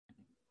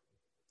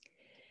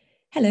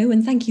Hello,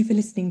 and thank you for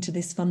listening to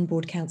this Fund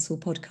Board Council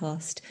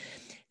podcast.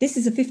 This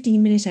is a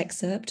 15-minute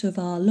excerpt of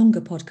our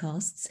longer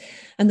podcasts,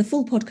 and the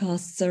full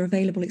podcasts are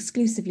available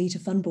exclusively to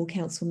Fund Board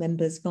Council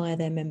members via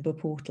their member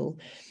portal.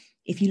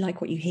 If you like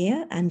what you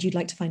hear and you'd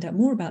like to find out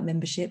more about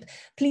membership,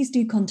 please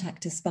do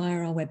contact us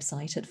via our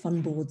website at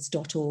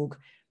fundboards.org.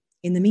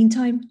 In the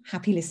meantime,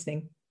 happy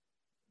listening.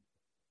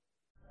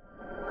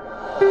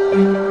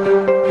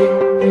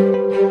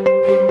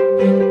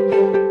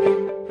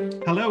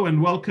 Hello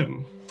and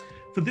welcome.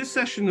 For this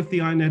session of the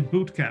INED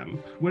Bootcamp,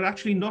 we're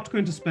actually not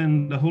going to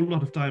spend a whole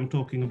lot of time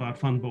talking about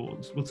fund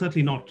boards. Well,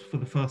 certainly not for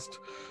the first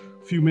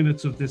few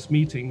minutes of this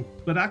meeting,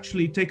 but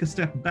actually take a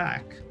step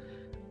back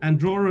and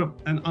draw up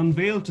and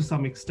unveil to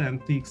some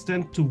extent the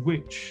extent to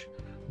which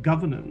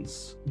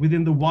governance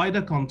within the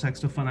wider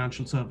context of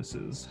financial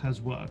services has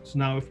worked.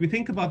 Now, if we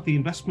think about the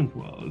investment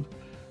world,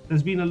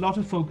 there's been a lot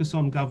of focus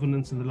on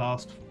governance in the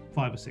last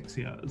 5 or 6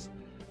 years.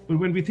 But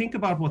when we think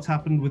about what's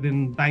happened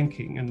within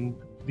banking and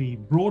the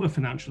broader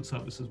financial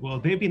services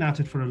world, they've been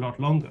at it for a lot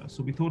longer.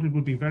 So we thought it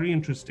would be very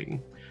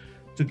interesting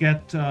to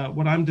get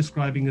what I'm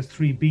describing as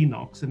 3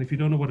 BNOCs. And if you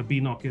don't know what a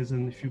BNOC is,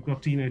 and if you've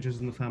got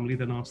teenagers in the family,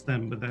 then ask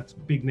them, but that's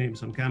big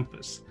names on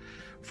campus.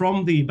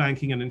 From the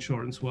banking and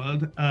insurance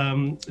world,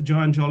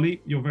 Joanne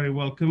Jolly, you're very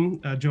welcome.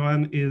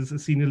 Joanne is a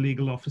senior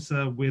legal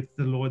officer with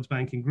the Lloyds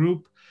Banking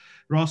Group.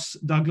 Ross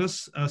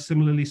Douglas,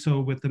 similarly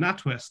so with the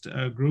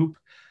NatWest Group.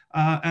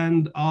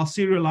 And our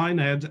serial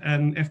INED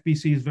and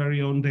FBC's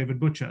very own David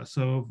Butcher.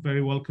 So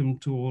very welcome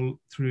to all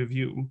 3 of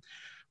you.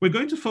 We're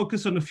going to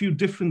focus on a few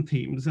different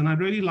themes, and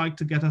I'd really like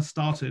to get us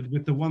started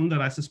with the one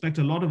that I suspect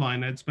a lot of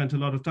INED spent a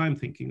lot of time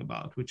thinking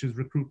about, which is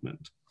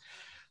recruitment.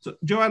 So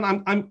Joanne,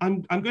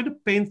 I'm going to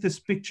paint this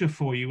picture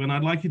for you, and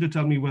I'd like you to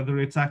tell me whether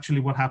it's actually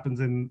what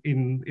happens in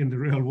the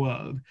real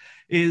world.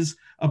 Is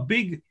a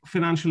big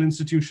financial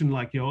institution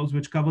like yours,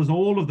 which covers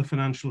all of the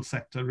financial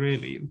sector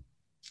really,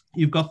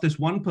 you've got this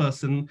one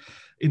person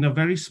in a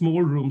very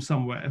small room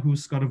somewhere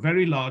who's got a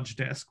very large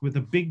desk with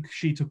a big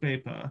sheet of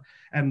paper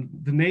and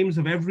the names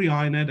of every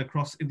INED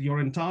across your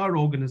entire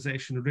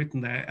organization are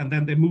written there. And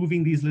then they're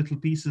moving these little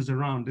pieces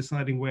around,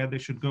 deciding where they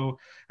should go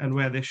and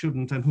where they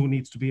shouldn't and who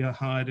needs to be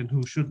hired and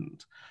who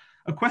shouldn't.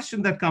 A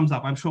question that comes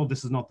up, I'm sure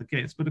this is not the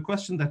case, but a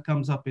question that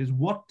comes up is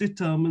what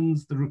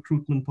determines the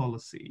recruitment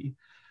policy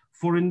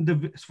for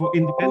independent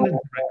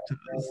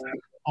directors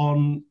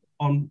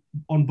on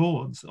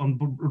boards,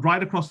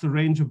 right across the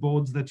range of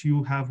boards that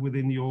you have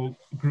within your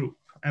group,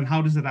 and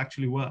how does it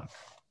actually work?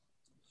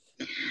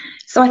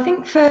 So I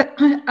think for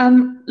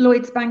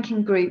Lloyds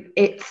Banking Group,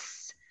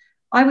 it's,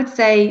 I would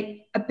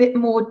say, a bit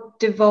more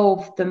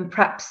devolved than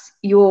perhaps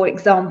your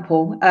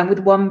example with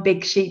one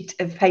big sheet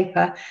of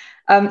paper.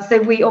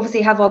 So we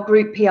obviously have our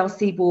group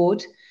PLC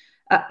board,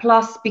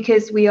 plus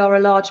because we are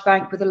a large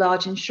bank with a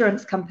large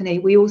insurance company,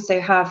 we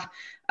also have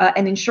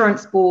an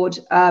insurance board.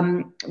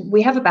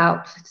 We have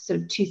about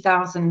sort of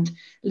 2,000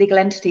 legal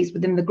entities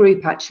within the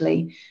group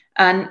actually,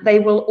 and they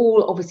will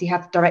all obviously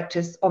have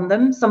directors on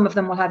them. Some of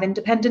them will have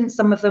independents,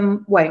 some of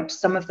them won't.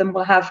 Some of them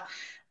will have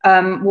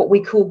what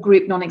we call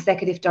group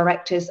non-executive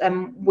directors,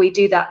 and we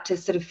do that to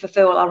sort of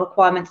fulfill our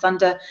requirements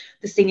under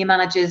the senior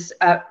managers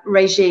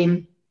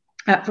regime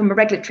from a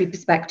regulatory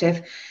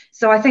perspective.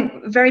 So I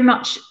think very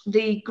much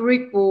the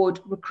group board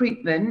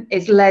recruitment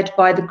is led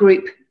by the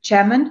group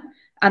chairman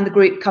and the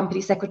group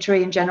company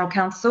secretary and general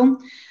counsel.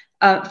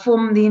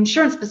 From the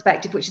insurance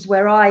perspective, which is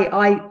where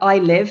I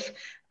live,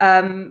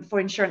 for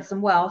insurance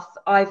and wealth,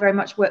 I very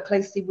much work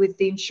closely with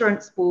the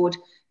insurance board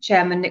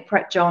chairman, Nick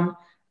Pretjohn,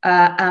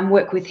 and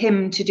work with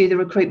him to do the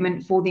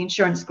recruitment for the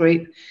insurance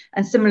group.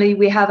 And similarly,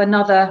 we have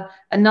another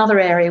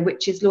area,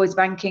 which is Lloyds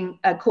Banking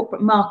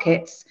Corporate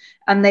Markets,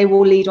 and they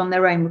will lead on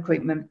their own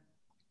recruitment.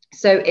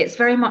 So it's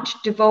very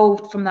much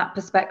devolved from that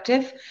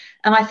perspective.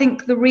 And I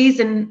think the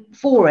reason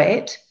for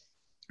it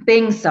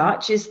being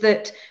such is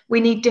that we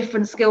need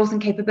different skills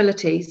and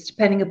capabilities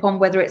depending upon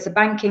whether it's a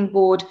banking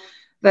board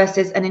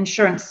versus an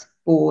insurance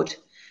board.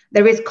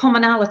 There is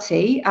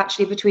commonality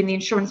actually between the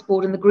insurance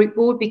board and the group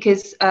board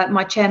because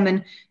my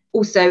chairman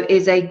also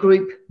is a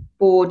group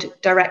board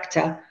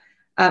director.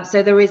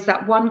 So there is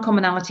that one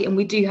commonality, and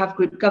we do have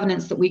group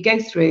governance that we go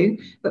through,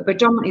 but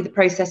predominantly the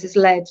process is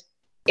led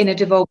in a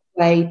devolved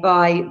way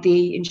by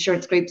the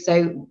insurance group.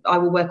 So I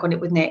will work on it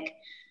with Nick.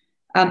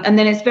 And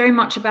then it's very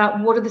much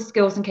about what are the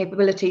skills and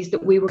capabilities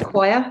that we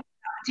require at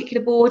a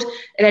particular board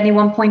at any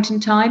one point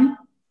in time.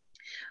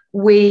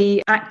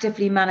 We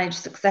actively manage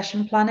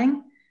succession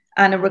planning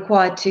and are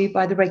required to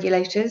by the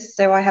regulators.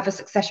 So I have a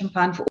succession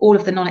plan for all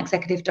of the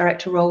non-executive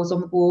director roles on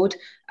the board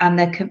and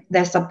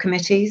their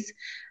subcommittees.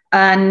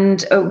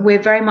 And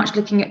we're very much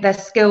looking at their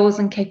skills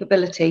and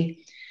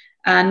capability.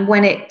 And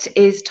when it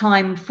is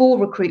time for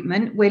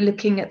recruitment, we're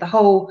looking at the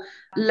whole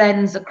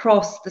lens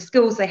across the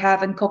skills they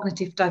have and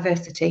cognitive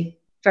diversity.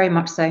 Very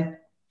much so.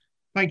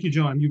 Thank you,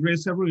 Joanne. You've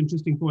raised several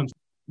interesting points.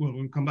 Well,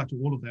 we'll come back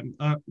to all of them.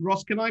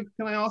 Ross, can I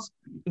ask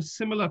a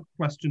similar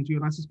question to you?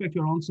 And I suspect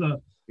your answer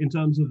in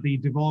terms of the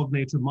devolved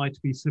nature might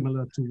be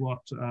similar to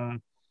what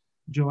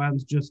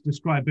Joanne's just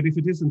described. But if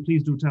it isn't,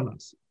 please do tell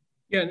us.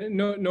 Yeah,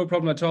 no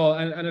problem at all.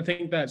 And I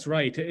think that's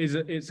right.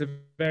 It's a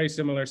very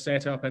similar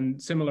setup,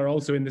 and similar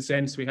also in the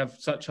sense we have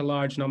such a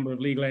large number of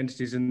legal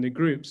entities in the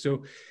group.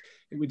 So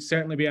it would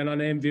certainly be an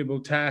unenviable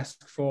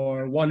task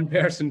for one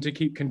person to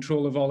keep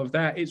control of all of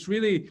that. It's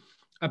really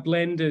a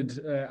blended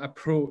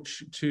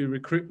approach to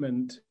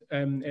recruitment.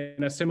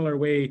 In a similar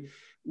way,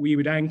 we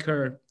would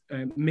anchor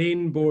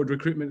main board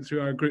recruitment through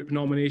our group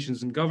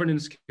nominations and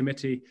governance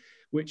committee,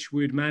 which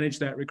would manage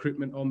that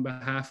recruitment on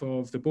behalf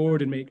of the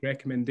board and make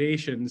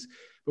recommendations.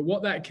 But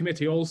what that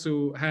committee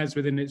also has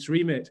within its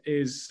remit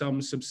is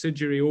some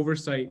subsidiary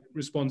oversight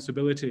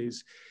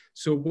responsibilities.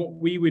 So what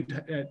we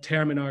would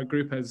term in our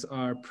group as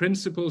our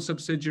principal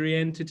subsidiary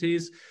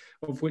entities,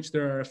 of which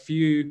there are a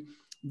few,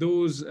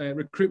 those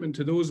recruitment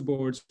to those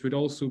boards would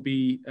also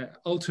be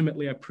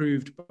ultimately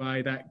approved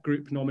by that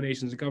group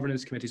nominations and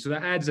governance committee. So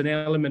that adds an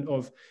element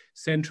of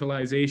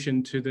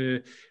centralization to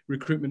the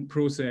recruitment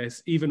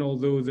process, even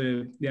although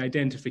the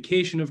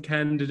identification of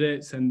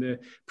candidates and the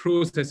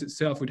process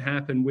itself would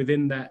happen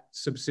within that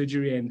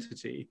subsidiary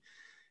entity.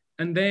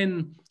 And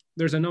then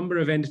there's a number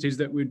of entities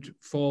that would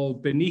fall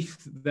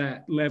beneath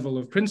that level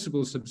of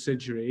principal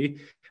subsidiary,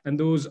 and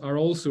those are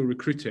also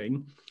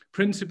recruiting.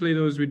 Principally,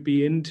 those would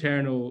be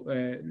internal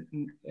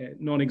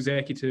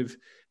non-executive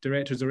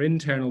directors or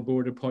internal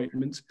board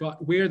appointments,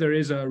 but where there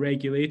is a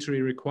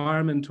regulatory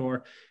requirement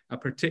or a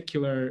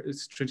particular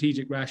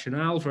strategic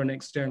rationale for an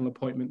external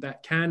appointment,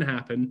 that can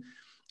happen.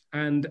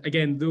 And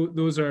again,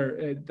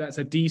 that's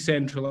a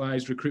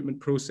decentralized recruitment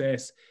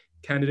process.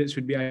 Candidates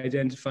would be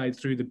identified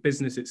through the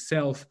business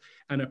itself,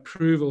 and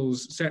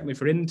approvals, certainly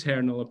for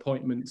internal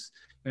appointments,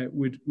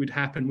 would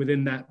happen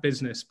within that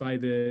business by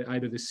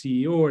either the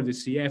CEO or the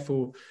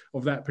CFO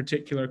of that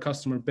particular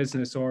customer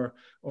business or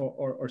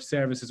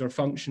services or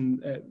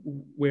function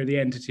where the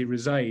entity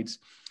resides.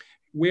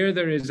 Where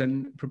there is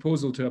a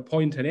proposal to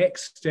appoint an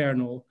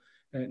external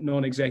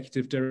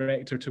non-executive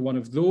director to one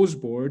of those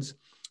boards,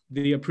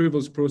 the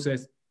approvals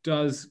process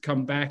does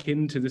come back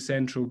into the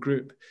central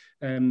group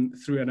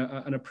through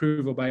an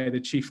approval by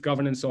the chief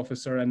governance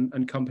officer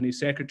and company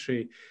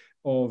secretary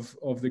of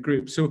the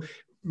group. So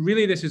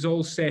really, this is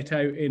all set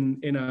out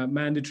in a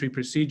mandatory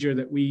procedure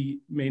that we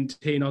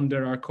maintain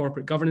under our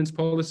corporate governance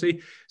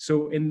policy.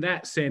 So in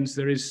that sense,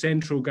 there is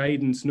central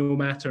guidance no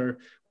matter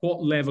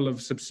what level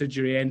of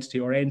subsidiary entity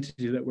or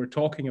entity that we're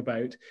talking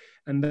about.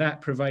 And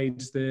that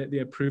provides the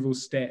approval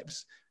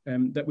steps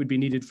that would be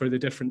needed for the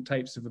different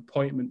types of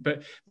appointment.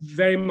 But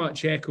very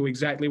much echo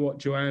exactly what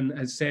Joanne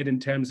has said in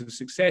terms of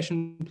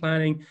succession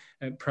planning,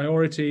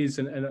 priorities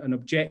and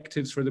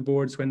objectives for the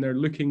boards when they're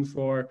looking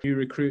for new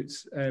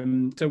recruits.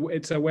 So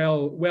it's a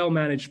well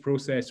managed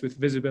process with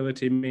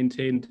visibility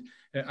maintained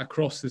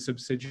across the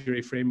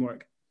subsidiary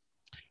framework.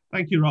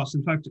 Thank you, Ross.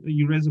 In fact,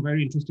 you raise a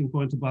very interesting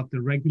point about the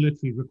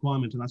regulatory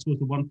requirement. And I suppose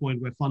the one point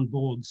where fund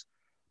boards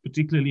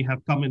particularly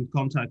have come in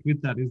contact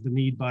with that is the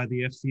need by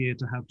the FCA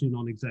to have two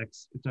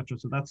non-execs, etc.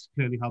 So that's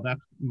clearly how that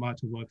might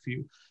have worked for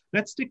you.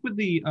 Let's stick with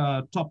the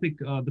topic,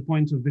 the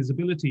point of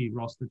visibility,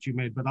 Ross, that you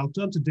made. But I'll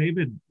turn to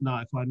David now,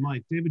 if I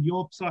might. David,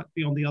 you're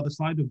slightly on the other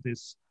side of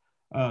this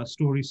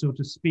story, so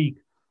to speak.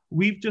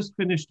 We've just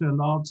finished a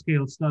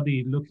large-scale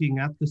study looking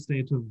at the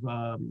state of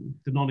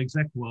the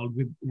non-exec world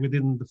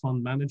within the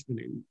fund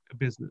management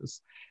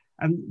business.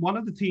 And one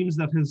of the themes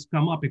that has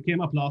come up, it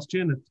came up last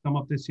year and it's come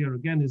up this year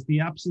again, is the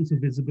absence of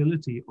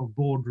visibility of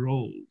board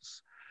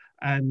roles.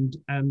 And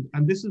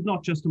this is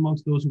not just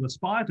amongst those who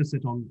aspire to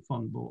sit on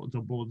fund boards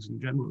or boards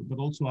in general, but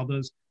also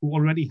others who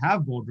already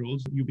have board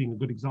roles, you being a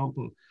good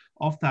example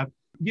of that.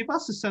 Give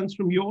us a sense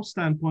from your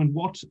standpoint,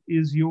 what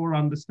is your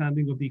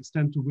understanding of the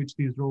extent to which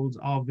these roles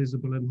are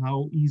visible and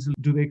how easily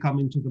do they come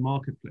into the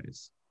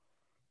marketplace?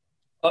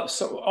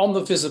 So on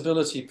the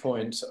visibility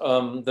point,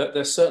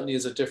 there certainly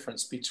is a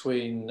difference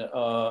between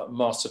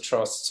master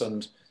trusts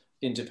and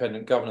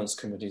independent governance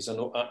committees and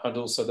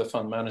also the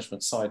fund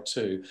management side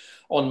too.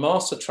 On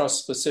master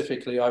trusts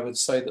specifically, I would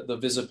say that the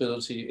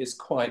visibility is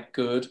quite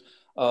good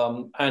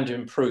and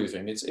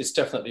improving. It's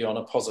definitely on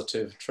a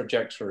positive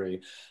trajectory.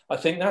 I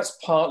think that's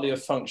partly a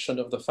function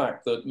of the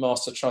fact that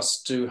master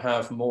trusts do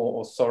have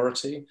more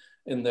authority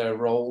in their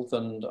role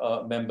than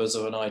members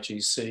of an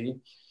IGC.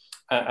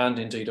 And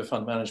indeed a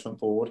fund management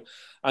board.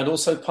 And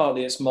also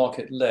partly it's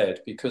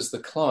market-led because the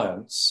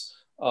clients,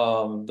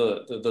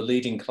 the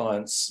leading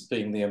clients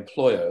being the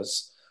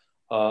employers,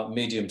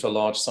 medium to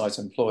large size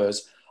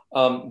employers,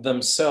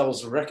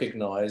 themselves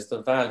recognize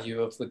the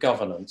value of the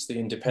governance, the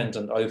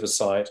independent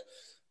oversight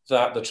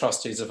that the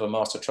trustees of a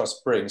master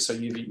trust bring. So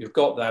you've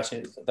got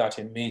that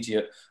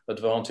immediate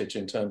advantage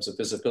in terms of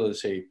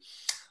visibility.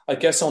 I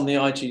guess on the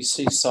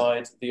IGC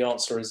side, the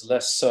answer is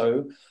less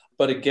so.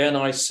 But again,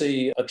 I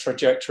see a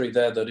trajectory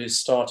there that is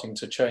starting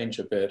to change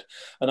a bit.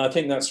 And I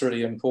think that's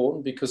really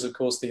important because, of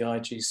course, the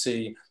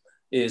IGC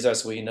is,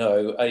 as we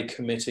know, a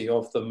committee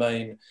of the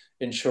main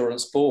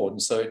insurance board.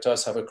 And so it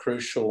does have a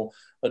crucial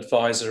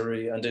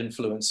advisory and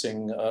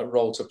influencing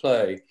role to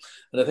play.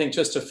 And I think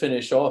just to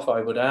finish off,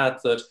 I would add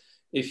that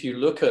if you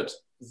look at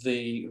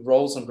the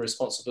roles and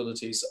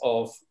responsibilities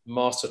of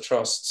master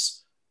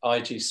trusts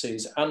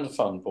IGCs and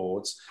fund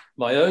boards.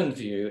 My own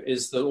view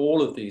is that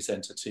all of these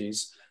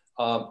entities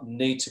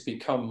need to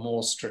become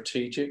more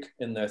strategic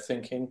in their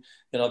thinking.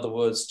 In other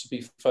words, to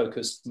be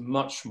focused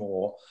much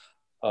more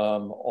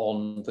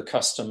on the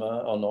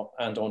customer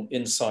and on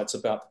insights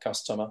about the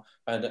customer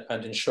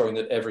and ensuring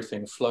that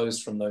everything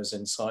flows from those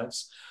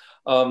insights.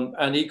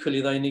 And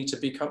equally, they need to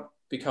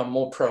become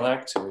more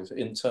proactive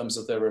in terms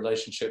of their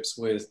relationships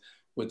with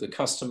the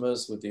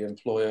customers, with the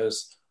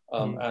employers,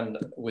 and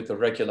with the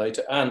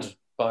regulator, and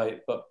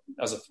but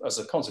as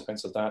a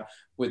consequence of that,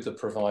 with the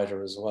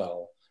provider as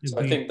well. So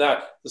I think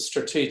that the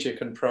strategic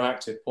and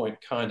proactive point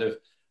kind of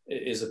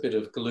is a bit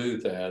of glue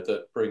there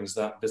that brings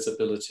that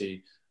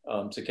visibility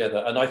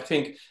together. And I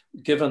think,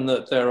 given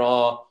that there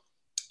are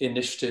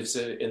initiatives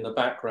in the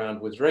background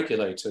with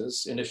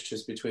regulators,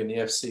 initiatives between the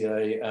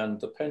FCA and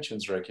the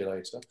pensions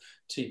regulator,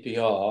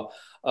 TPR,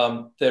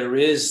 there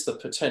is the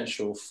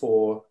potential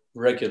for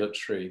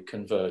regulatory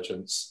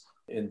convergence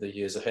in the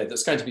years ahead.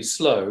 That's going to be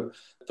slow,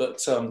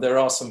 but there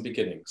are some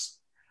beginnings.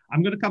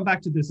 I'm going to come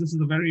back to this. This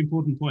is a very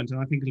important point, and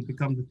I think it'll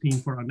become the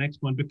theme for our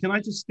next one. But can I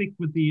just stick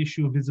with the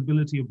issue of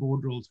visibility of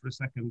board roles for a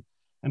second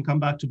and come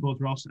back to both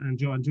Ross and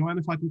Joanne? Joanne,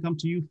 if I can come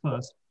to you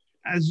first.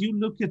 As you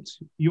look at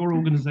your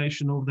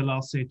organization over the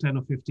last, say, 10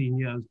 or 15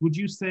 years, would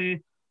you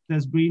say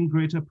there's been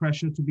greater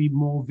pressure to be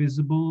more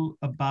visible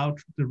about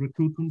the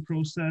recruitment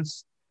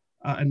process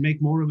and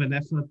make more of an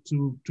effort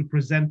to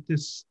present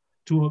this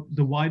to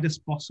the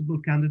widest possible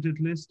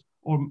candidate list?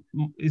 Or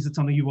is it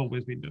something you've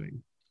always been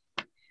doing?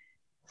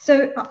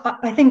 So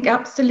I think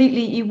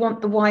absolutely you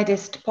want the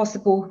widest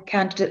possible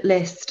candidate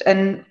list.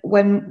 And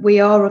when we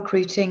are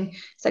recruiting,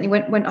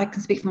 certainly when I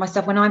can speak for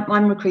myself, when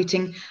I'm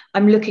recruiting,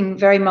 I'm looking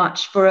very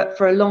much for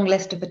a long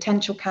list of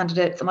potential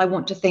candidates. And I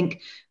want to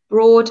think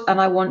broad,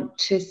 and I want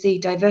to see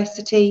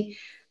diversity,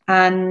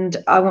 and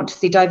I want to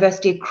see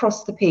diversity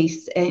across the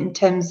piece in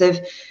terms of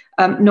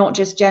not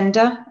just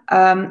gender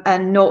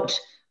and not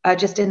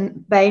just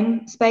in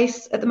BAME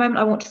space at the moment.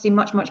 I want to see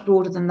much, much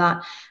broader than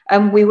that.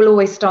 We will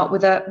always start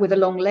with a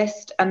long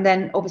list, and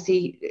then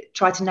obviously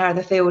try to narrow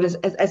the field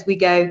as we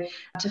go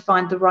to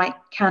find the right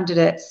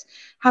candidates.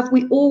 Have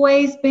we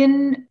always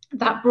been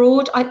that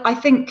broad? I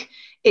think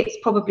it's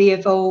probably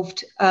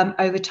evolved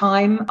over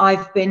time.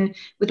 I've been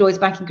with Lloyds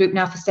Banking Group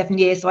now for 7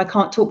 years, so I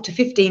can't talk to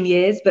 15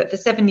 years, but for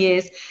 7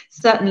 years,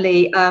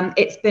 certainly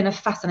it's been a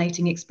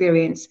fascinating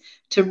experience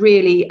to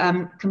really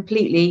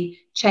completely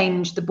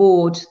change the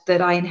board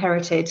that I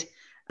inherited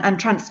and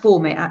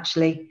transform it.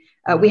 Actually,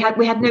 we had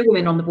no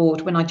women on the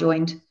board when I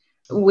joined.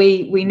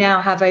 We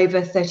now have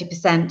over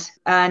 30%,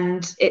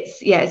 and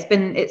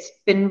it's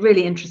been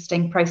really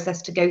interesting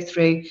process to go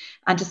through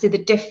and to see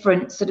the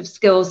different sort of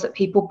skills that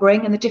people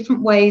bring and the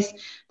different ways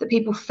that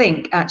people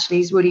think actually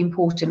is really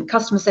important.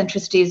 Customer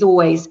centricity is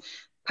always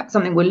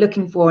something we're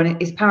looking for, and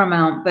it is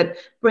paramount, but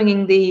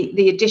bringing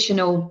the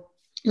additional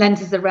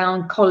lenses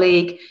around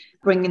colleague,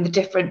 bringing the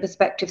different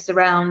perspectives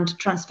around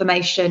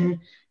transformation,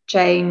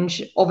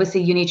 change.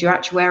 Obviously, you need your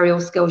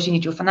actuarial skills, you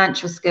need your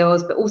financial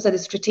skills, but also the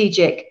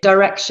strategic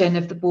direction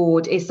of the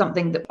board is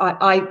something that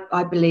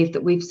I believe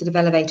that we've sort of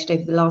elevated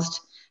over the last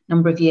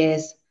number of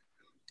years.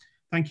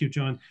 Thank you,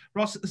 Joanne.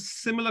 Ross, a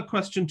similar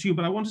question to you,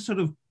 but I want to sort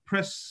of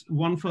press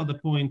one further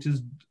point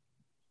is,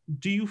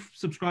 do you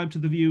subscribe to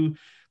the view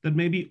that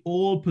maybe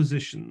all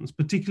positions,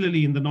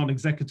 particularly in the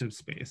non-executive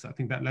space, I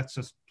think that let's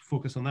just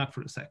focus on that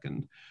for a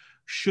second,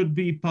 should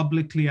be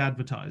publicly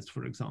advertised,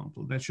 for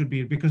example? There should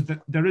be, because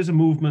there is a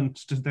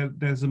movement,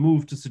 there's a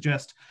move to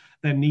suggest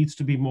there needs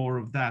to be more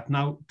of that.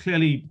 Now,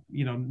 clearly,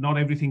 not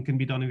everything can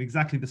be done in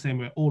exactly the same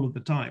way all of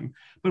the time,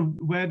 but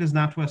where does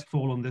NatWest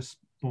fall on this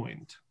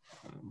point?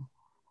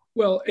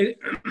 Well,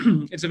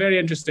 it's a very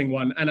interesting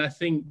one. And I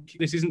think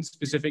this isn't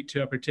specific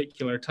to a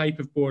particular type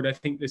of board. I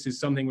think this is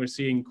something we're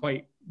seeing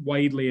quite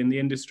widely in the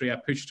industry, a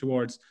push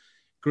towards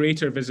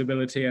greater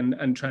visibility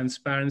and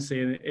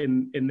transparency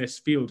in this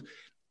field.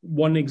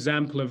 One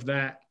example of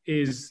that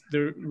is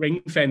the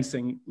ring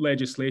fencing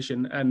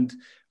legislation, and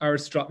our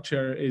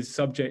structure is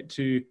subject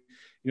to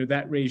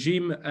that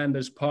regime. And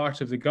as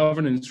part of the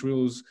governance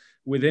rules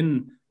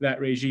within that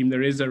regime,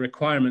 there is a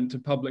requirement to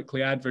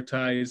publicly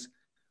advertise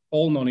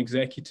all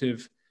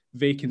non-executive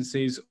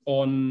vacancies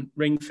on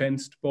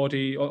ring-fenced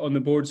body, on the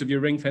boards of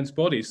your ring-fenced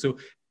bodies. So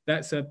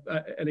that's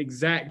an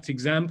exact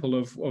example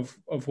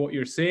of what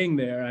you're saying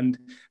there. And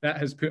that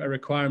has put a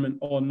requirement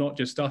on not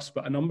just us,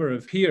 but a number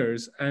of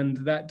peers. And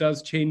that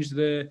does change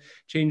the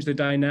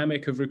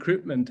dynamic of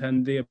recruitment.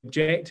 And the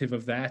objective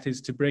of that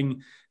is to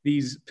bring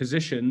these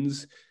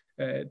positions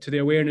to the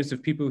awareness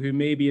of people who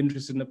may be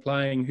interested in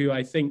applying, who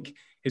I think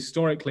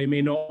historically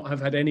may not have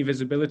had any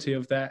visibility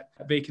of that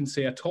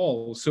vacancy at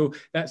all. So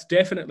that's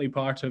definitely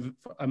part of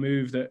a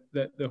move that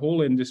the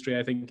whole industry,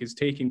 I think, is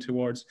taking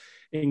towards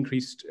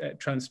increased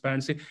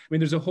transparency. I mean,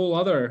 there's a whole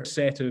other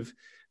set of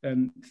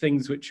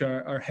things which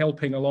are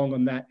helping along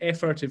on that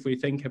effort. If we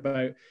think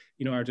about,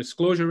 our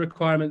disclosure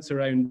requirements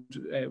around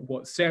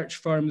what search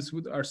firms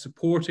are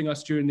supporting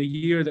us during the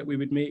year that we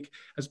would make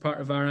as part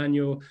of our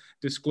annual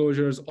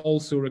disclosures,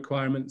 also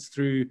requirements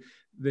through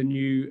the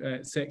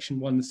new Section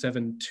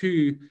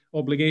 172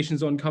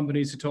 obligations on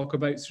companies to talk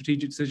about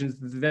strategic decisions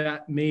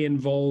that may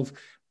involve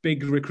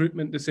big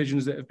recruitment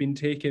decisions that have been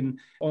taken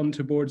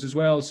onto boards as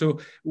well. So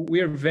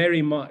we're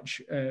very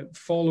much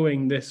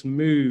following this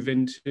move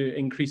into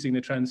increasing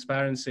the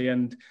transparency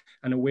and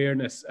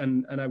awareness.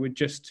 And I would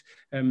just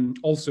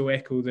also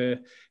echo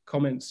the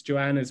comments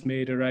Joanna's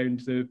made around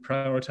the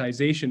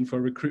prioritization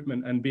for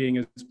recruitment and being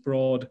as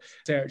broad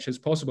search as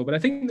possible. But I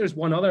think there's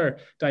one other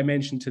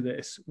dimension to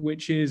this,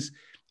 which is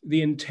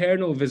the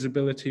internal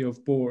visibility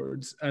of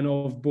boards and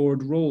of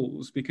board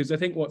roles, because I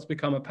think what's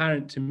become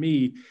apparent to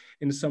me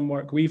in some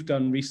work we've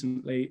done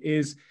recently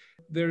is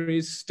there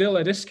is still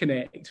a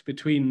disconnect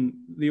between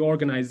the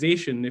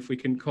organization, if we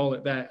can call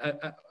it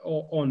that,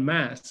 en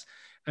masse,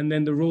 and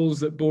then the roles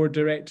that board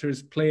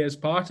directors play as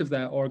part of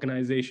that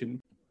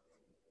organization.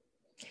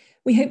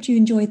 We hoped you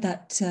enjoyed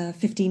that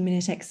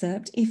 15-minute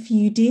excerpt. If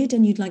you did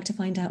and you'd like to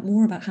find out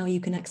more about how you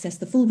can access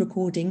the full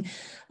recording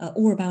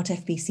or about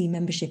FBC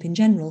membership in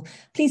general,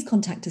 please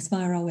contact us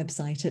via our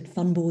website at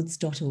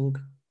funboards.org.